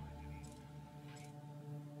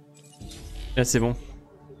 Là, c'est bon.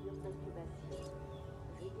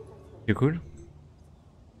 C'est cool.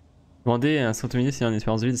 Demandez un centimètre si un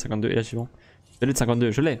espérance de vie de 52. Et là, je suis bon. Je l'ai de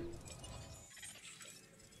 52, je l'ai.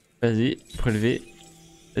 Vas-y, prélever.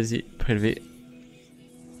 Vas-y, prélever.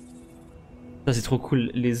 Ça, c'est trop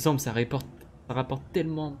cool. Les ombres, ça rapporte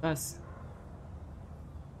tellement de masse.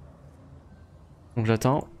 Donc,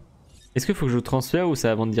 j'attends. Est-ce qu'il faut que je le transfère ou ça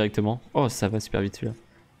va vendre directement? Oh, ça va super vite celui-là.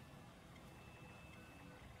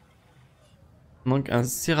 Donc, un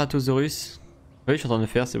Ceratosaurus. Oui, je suis en train de le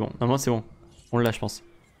faire, c'est bon. Normalement, c'est bon. On l'a, je pense.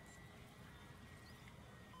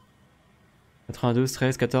 92,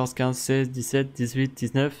 13, 14, 15, 16, 17, 18,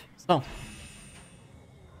 19, 100.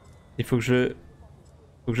 Il faut que je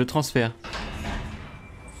transfère.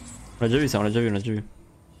 On l'a déjà vu ça, on l'a déjà vu.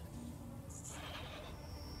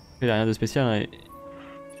 Il n'y a rien de spécial. Hein.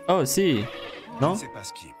 Oh si. Non? Je ne sais pas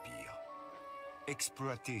ce qui est pire.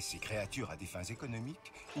 Exploiter ces créatures à des fins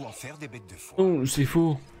économiques ou en faire des bêtes de foire. Non, c'est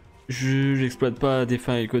faux. Je n'exploite pas à des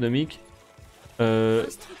fins économiques.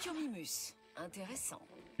 Intéressant.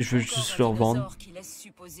 Je veux juste leur vendre.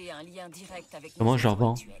 Comment je leur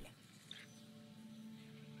vends?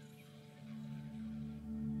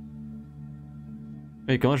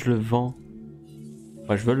 Mais comment je le vends?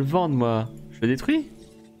 Moi je veux le vendre moi. Je le détruis?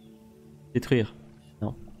 Détruire.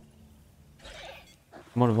 Non.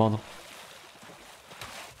 Comment le vendre?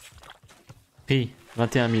 Prix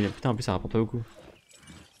 21 000. Putain en plus ça rapporte pas beaucoup.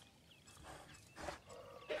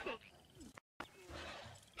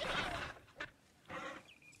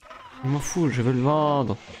 Je m'en fous, je veux le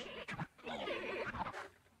vendre.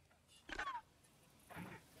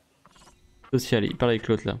 Social, il parle avec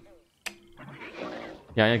l'autre là.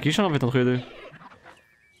 Y'a rien qui change en fait entre les deux.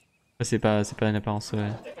 C'est pas une apparence. Ouais.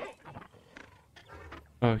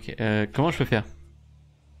 Ok, comment je peux faire?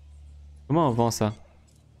 Comment on vend ça?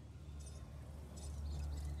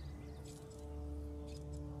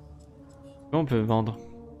 Comment on peut vendre?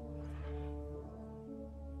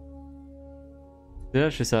 Là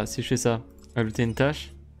je fais ça, si je fais ça, ajouter une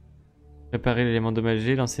tâche, réparer l'élément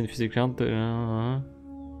endommagé, lancer une fusée cliente.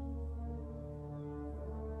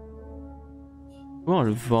 Comment on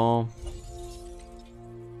le vend?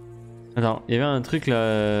 Attends, il y avait un truc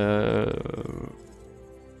là.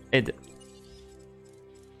 Aide.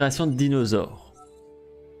 Création de dinosaures.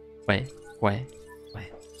 Ouais.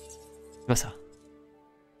 C'est pas ça.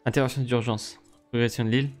 Intervention d'urgence. Progression de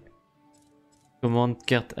l'île. Commande,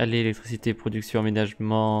 carte, aller, électricité, production,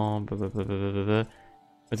 aménagement.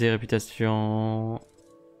 Côté réputation.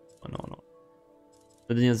 Oh non.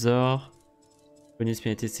 Le dinosaure. Bonus,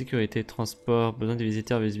 pénalité, sécurité, transport, besoin des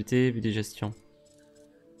visiteurs, visibilité, budget gestion.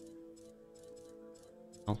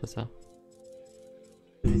 Non, c'est pas ça.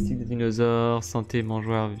 Statistiques des dinosaures, santé,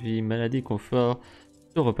 mangeoire, vie, maladie, confort,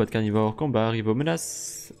 repas de carnivore, combat, rivaux,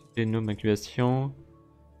 menaces, génome, incubation,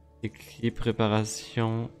 équipe,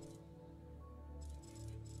 réparation.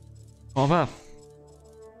 On va.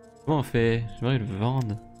 Comment on fait? J'aimerais le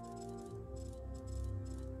vendre.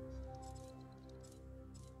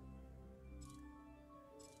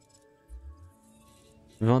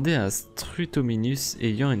 Vendez un Strutominus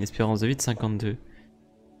ayant une espérance de vie de 52.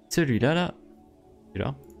 Celui-là, là.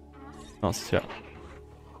 Celui-là. Non, c'est celui-là.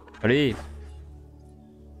 Allez.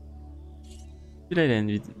 Celui-là, il a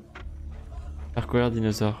une vie. Parcourir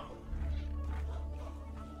dinosaure.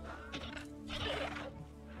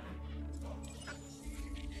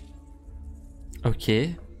 Ok.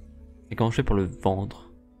 Et comment je fais pour le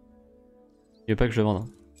vendre? Il veut pas que je le vende. Hein.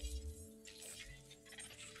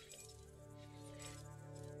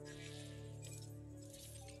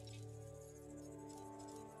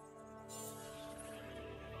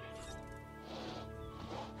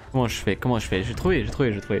 Comment je fais? Comment je fais? J'ai trouvé.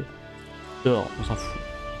 Dehors, on s'en fout.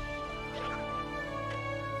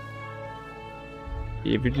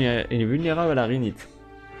 Il est vulnérable à la rhinite.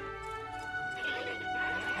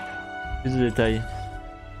 Plus de détails.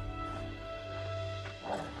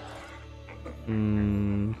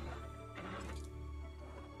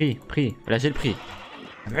 Prix. Lâchez le prix.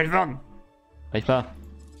 Je vais le vendre. J'arrive pas.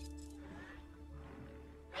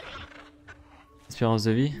 Espérance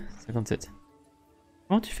de vie, 57.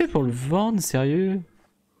 Comment tu fais pour le vendre, sérieux?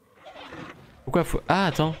 Pourquoi faut... Ah,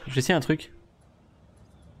 attends, j'ai essayé un truc.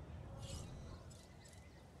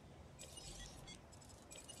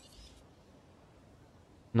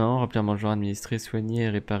 Non, remplir mon genre administré, soigner,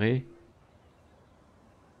 réparer.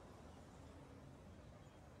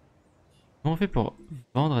 Comment on fait pour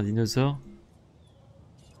vendre un dinosaure?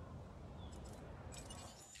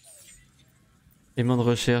 Aimant de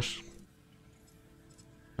recherche.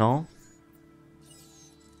 Non.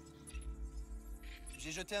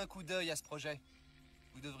 J'ai jeté un coup d'œil à ce projet.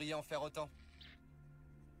 Vous devriez en faire autant.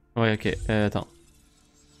 Ouais, ok. Attends.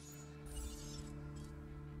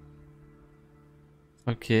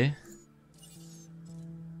 Ok.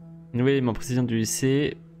 Nouvel élément précision du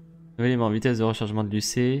lycée. Nouvel élément vitesse de rechargement de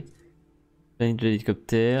lycée. Planning de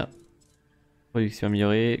l'hélicoptère. Production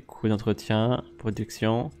améliorée. Coût d'entretien.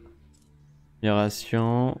 Production.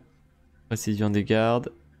 Amélioration. Précision des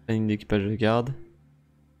gardes. Planning d'équipage de garde.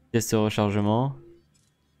 Vitesse de rechargement.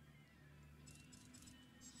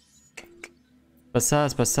 C'est pas ça,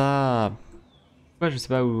 c'est pas ça. Pourquoi je sais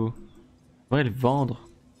pas où. On pourrait le vendre.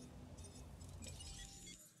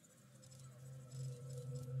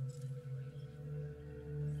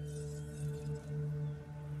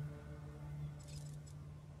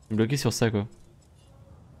 Je suis bloqué sur ça quoi.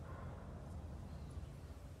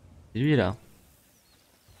 C'est lui là.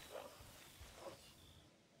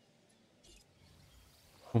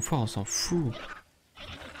 Confort, on s'en fout.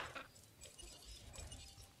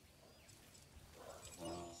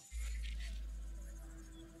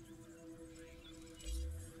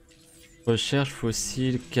 Recherche,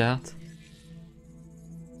 fossile, carte.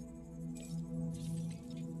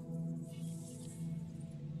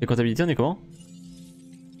 Et comptabilité, on est comment?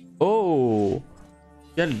 Oh!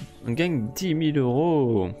 On gagne 10 000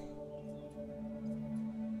 euros.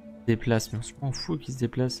 Déplace, mais on se m'en fout qu'il se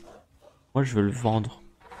déplace. Moi je veux le vendre.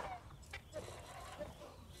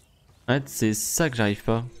 En fait, c'est ça que j'arrive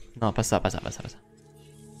pas. Non, pas ça.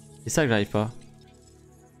 C'est ça que j'arrive pas.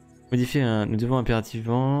 Modifier un... Nous devons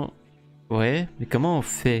impérativement... Ouais, mais comment on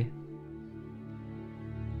fait?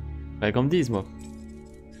 Faudrait qu'on me dise, moi.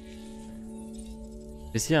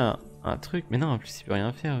 J'ai essayé un truc, mais non, en plus il peut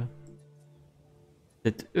rien faire.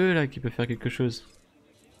 C'est eux là qui peuvent faire quelque chose.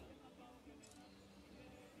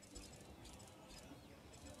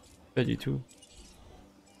 Pas du tout.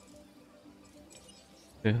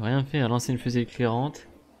 Ils peuvent rien faire. Lancer une fusée éclairante.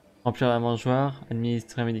 Remplir la mangeoire.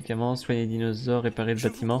 Administrer un médicament. Soigner les dinosaures. Réparer le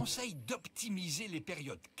bâtiment. Je vous conseille d'optimiser les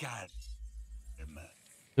périodes calmes.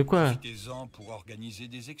 De quoi? Profitez-en pour organiser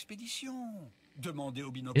des expéditions. Demandez au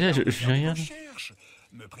Et binocle là, de je faire des rien. recherches.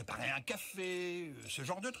 Me préparer un café, ce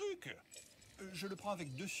genre de truc. Je le prends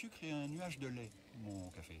avec 2 sucres et un nuage de lait, mon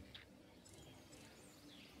café.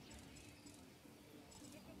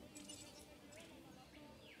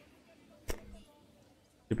 Je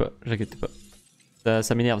sais pas, j'inquiète pas.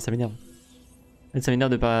 Ça m'énerve. Ça m'énerve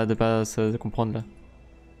de pas se comprendre là.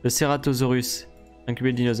 Le Ceratosaurus.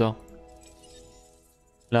 Incuber le dinosaure.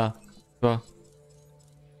 Là, toi.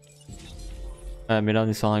 Ah mais là on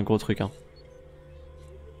est sur un gros truc hein.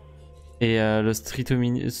 Et le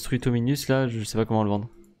Strutominus là, je sais pas comment le vendre.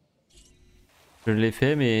 Je l'ai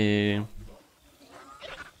fait mais...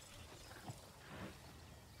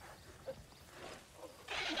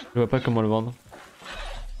 Je vois pas comment le vendre.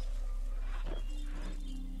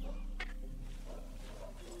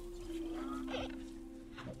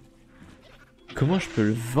 Comment je peux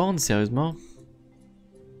le vendre sérieusement?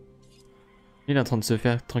 Il est en train de se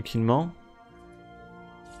faire tranquillement.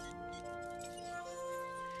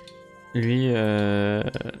 Lui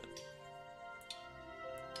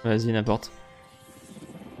Vas-y, n'importe.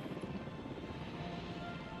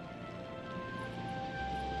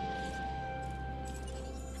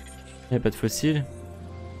 Y'a pas de fossiles.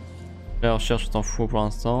 La recherche, je t'en fous pour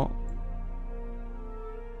l'instant.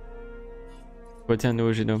 Voter un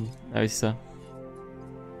nouveau génome. Ah oui, c'est ça.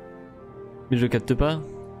 Mais je capte pas.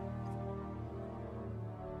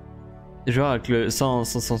 Je vais voir avec le. Sans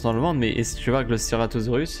le vendre, mais je vais voir avec le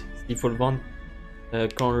Ceratosaurus. Il faut le vendre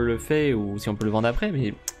quand on le fait ou si on peut le vendre après,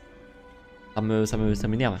 mais. Ça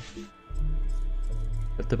m'énerve.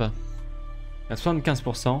 Je capte pas. À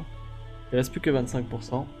 75%. Il reste plus que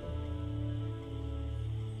 25%.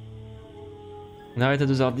 On arrête à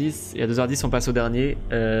 2h10 et à 2h10 on passe au dernier,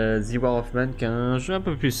 The War of Man, qui est un jeu un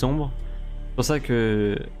peu plus sombre. C'est pour ça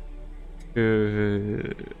que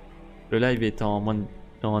le live est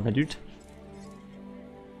en adulte.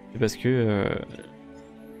 C'est parce que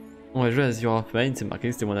on va jouer à The War of Man, c'est marqué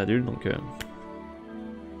que c'était moins adulte, donc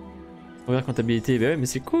on va comptabilité, bah ouais mais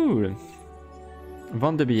c'est cool.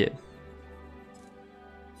 Vente de billets.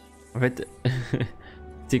 En fait,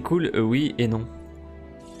 c'est cool, oui et non.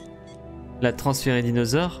 La transférer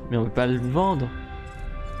dinosaure, mais on peut pas le vendre.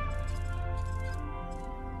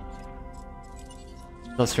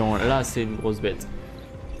 Attention, là c'est une grosse bête.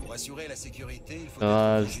 Pour assurer la sécurité, il faut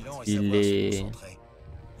Ah, être vigilant et il savoir se est... concentrer.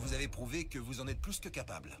 Vous avez prouvé que vous en êtes plus que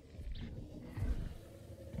capable.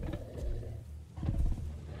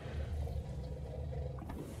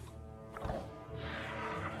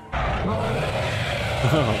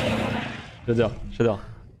 J'adore, j'adore.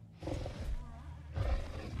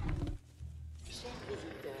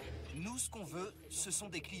 Nous, ce qu'on veut, ce sont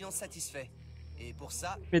des clients satisfaits. Et pour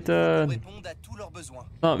ça, M'étonne. on répond à tous leurs besoins.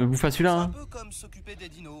 Non, mais bouffe à celui-là. C'est un Hein. peu comme s'occuper des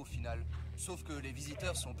dinos au final. Sauf que les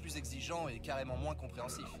visiteurs sont plus exigeants et carrément moins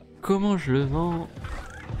compréhensifs. Comment je le vends?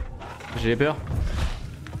 J'ai peur.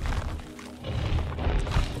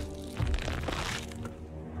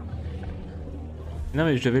 Non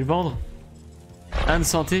mais je devais le vendre. Un de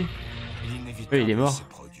santé. Oui, il est mort.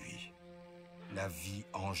 La vie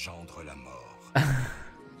engendre la mort.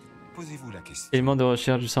 Posez-vous la question. Élément de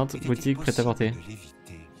recherche du centre, Était-il boutique prête à porter. possible de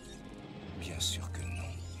l'éviter? Bien sûr que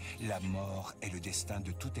non. La mort est le destin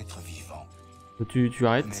de tout être vivant. Tu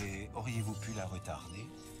arrêtes. Mais auriez-vous pu la retarder?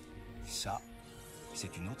 Ça,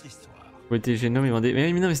 c'est une autre histoire. Où était Génome, il vendait.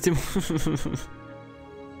 Mais non, mais c'était mon.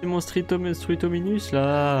 C'est mon Stritominus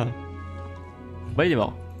là. Bah, il est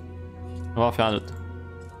mort. On va en faire un autre.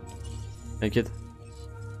 T'inquiète.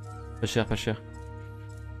 Pas cher, pas cher.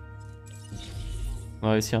 On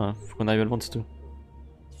va réussir, hein. Faut qu'on arrive à le vendre surtout.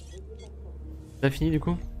 T'as fini du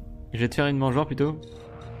coup? Je vais te faire une mangeoire plutôt.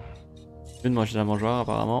 Je vais te manger la mangeoire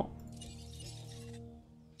apparemment.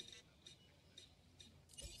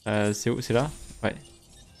 C'est où? C'est là? Ouais.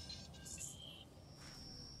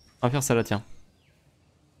 On va faire ça là, tiens.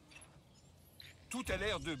 Tout a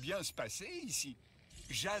l'air de bien se passer ici.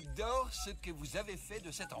 J'adore ce que vous avez fait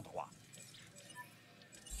de cet endroit.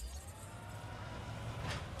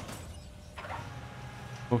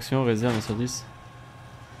 Fonction, réserve 1 sur 10.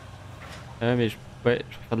 Mais je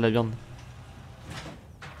préfère de la viande.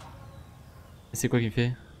 Et c'est quoi qui me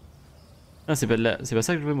fait? Ah, c'est pas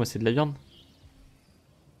ça que je veux, moi, c'est de la viande.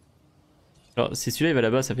 Alors, si celui-là il va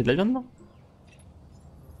là-bas, ça fait de la viande, non?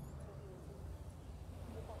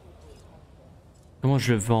 Comment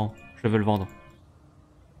je le vends? Je veux le vendre.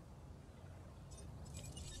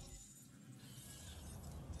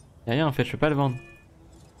 Y'a rien en fait, je peux pas le vendre.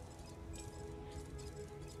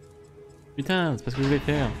 Putain, c'est pas ce que je voulais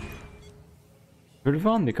faire. Je veux le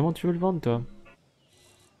vendre, mais comment tu veux le vendre toi?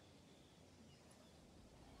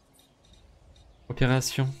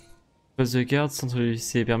 Opération. Poste de garde, centre de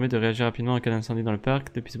lycée permet de réagir rapidement en cas d'incendie dans le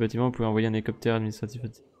parc. Depuis ce bâtiment, vous pouvez envoyer un hélicoptère administratif.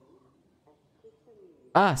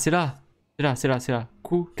 Ah, c'est là! C'est là.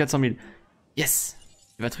 Coût 400 000. Yes!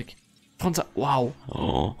 C'est ma truc. 35. Waouh!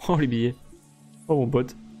 Oh, les billets. Oh, mon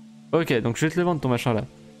pote. Ok, donc je vais te le vendre ton machin là.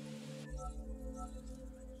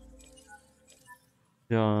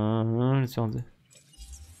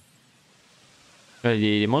 Ouais,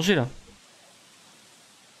 il est mangé là.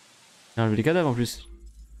 Il a enlevé les cadavres en plus.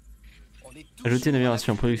 Ajouter une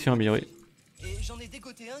amélioration, production améliorée. Et j'en ai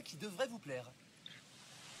dégoté un qui devrait vous plaire.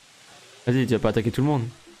 Vas-y, tu vas pas attaquer tout le monde.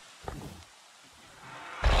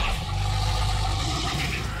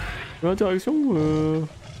 Interaction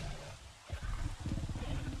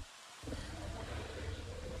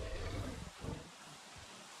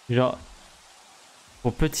Genre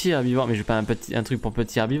pour petit herbivore, mais je veux pas un truc pour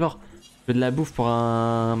petit herbivore. Je veux de la bouffe pour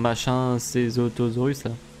un machin Césotosaurus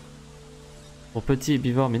là. Pour petit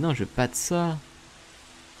herbivore, mais non, je veux pas de ça.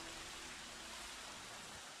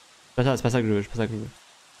 C'est pas ça que je veux,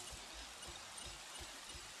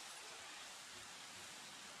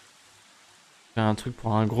 Faire un truc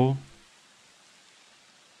pour un gros.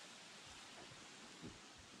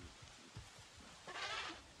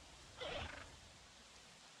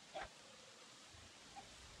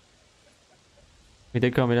 Mais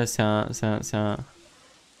d'accord, mais là c'est un...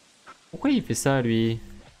 Pourquoi il fait ça lui?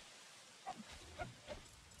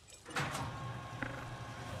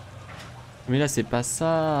 Mais là c'est pas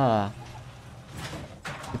ça.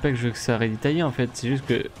 C'est pas que je veux que ça détaillé en fait, c'est juste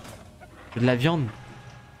que... je veux de la viande.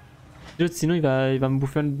 L'autre sinon il va me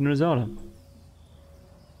bouffer un dinosaure là.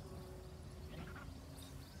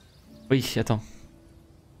 Oui, attends.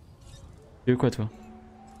 Tu veux quoi toi?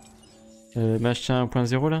 M'acheter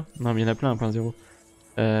 1.0 là? Non mais il y en a plein 1.0.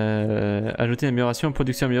 Ajouter une amélioration,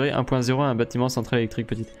 production améliorée 1.0 à un bâtiment central électrique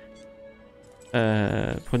petite.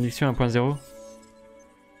 Production 1.0.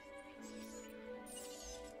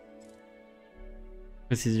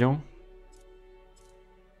 Précision.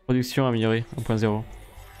 Production améliorée 1.0.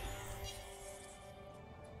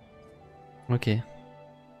 Ok.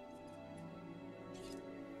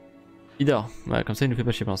 Il dort. Ouais, comme ça il nous fait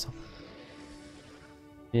pas chier pour l'instant.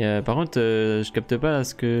 Et par contre, je capte pas là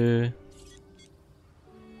ce que...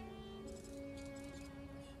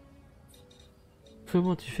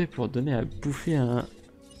 Comment tu fais pour donner à bouffer un...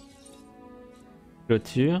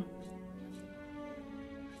 Clôture.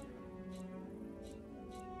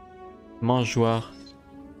 Mangeoire.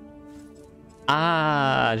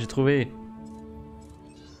 Ah, j'ai trouvé.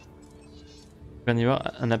 Carnivore,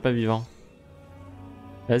 un appât vivant.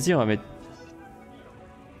 Vas-y, on va mettre...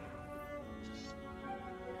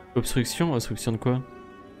 Obstruction? Obstruction de quoi?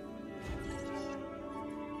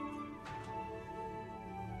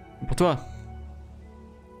 Pour toi.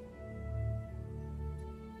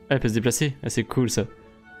 Ah, elle peut se déplacer. Ah, c'est cool ça.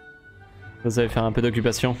 Vous allez faire un peu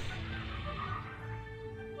d'occupation.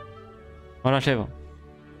 Voilà, chèvre.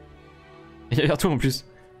 Il vient vers toi en plus.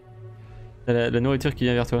 T'as la nourriture qui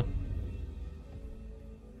vient vers toi.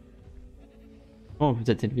 Bon, on peut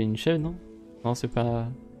peut-être élever une chèvre, non? Non, c'est pas...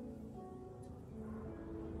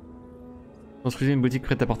 Construisez une boutique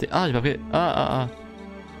prête à porter. Ah, j'ai pas pris... Ah.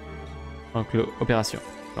 Donc, opération.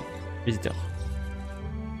 Non, visiteur.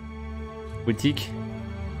 Boutique.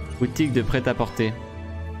 Boutique de prêt à porter.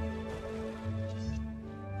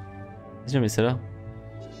 Vas-y, mais celle-là.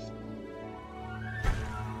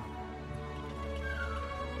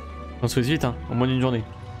 Construis vite, hein, en moins d'une journée.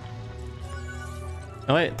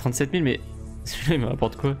 Ah ouais, 37 000, mais celui-là il me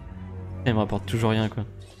rapporte quoi? Il me rapporte toujours rien, quoi.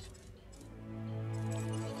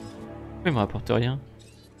 Pourquoi il me rapporte rien?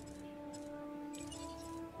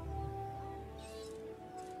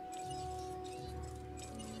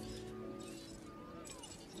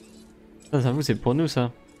 Ça vous, c'est pour nous, ça.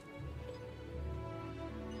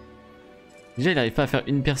 Déjà, il arrive pas à faire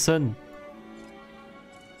une personne.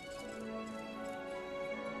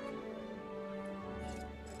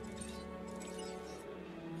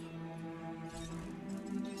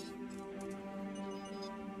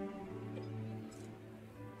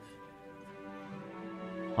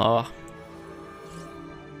 Au revoir.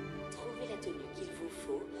 Trouvez la tenue qu'il vous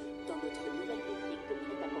faut dans notre nouvelle boutique de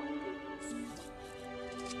prêt-à-porter.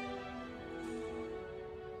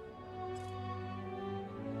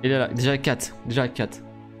 Et là, déjà 4. Déjà 4.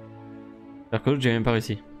 Alors que l'autre, j'ai même pas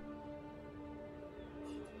réussi.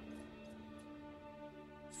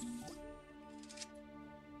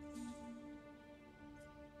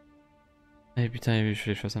 Eh putain, il faut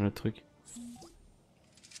que je fasse un autre truc.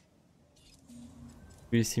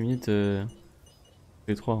 Tous les 6 minutes,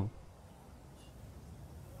 les 3. Hein.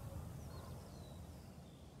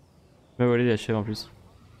 Va voler la chèvre en plus.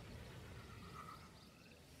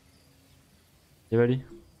 Il va lui.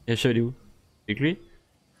 Et la chèvre elle est où? Avec lui?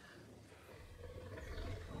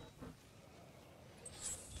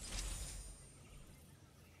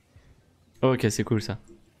 Oh, ok, c'est cool ça.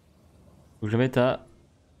 Faut que je le mette à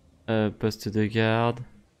poste de garde,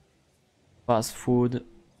 fast food,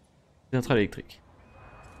 centrale électrique.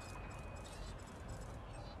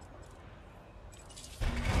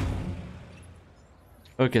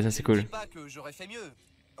 Ok, ça c'est cool. Je dis pas que j'aurais fait mieux.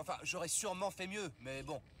 Enfin, j'aurais sûrement fait mieux, mais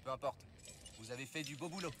bon, peu importe. Vous avez fait du beau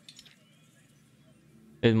boulot.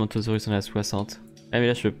 Et de Montosaurus on est à 60. Ah mais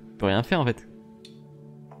là je peux rien faire en fait.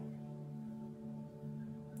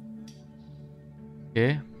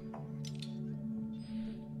 Ok.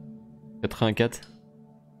 84.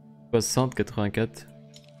 60, 84.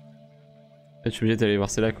 Je suis obligé d'aller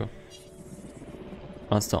voir celle-là quoi.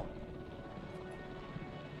 Pour l'instant.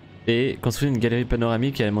 Et construire une galerie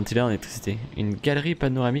panoramique et alimenter en électricité. Une galerie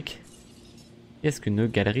panoramique? Qu'est-ce qu'une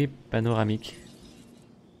galerie panoramique?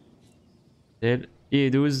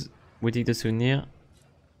 I12, boutique de souvenirs.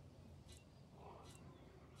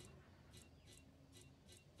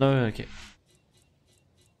 Ouais, ok.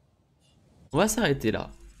 On va s'arrêter là.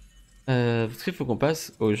 Parce qu'il faut qu'on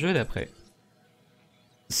passe au jeu d'après.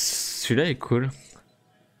 Celui-là est cool.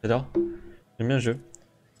 J'adore. J'aime bien le jeu.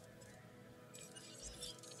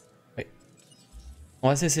 Ouais. On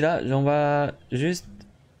va se laisser là. On va juste...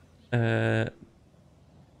 je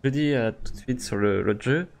dis tout de suite sur l'autre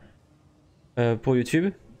jeu. Pour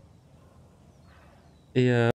YouTube. Et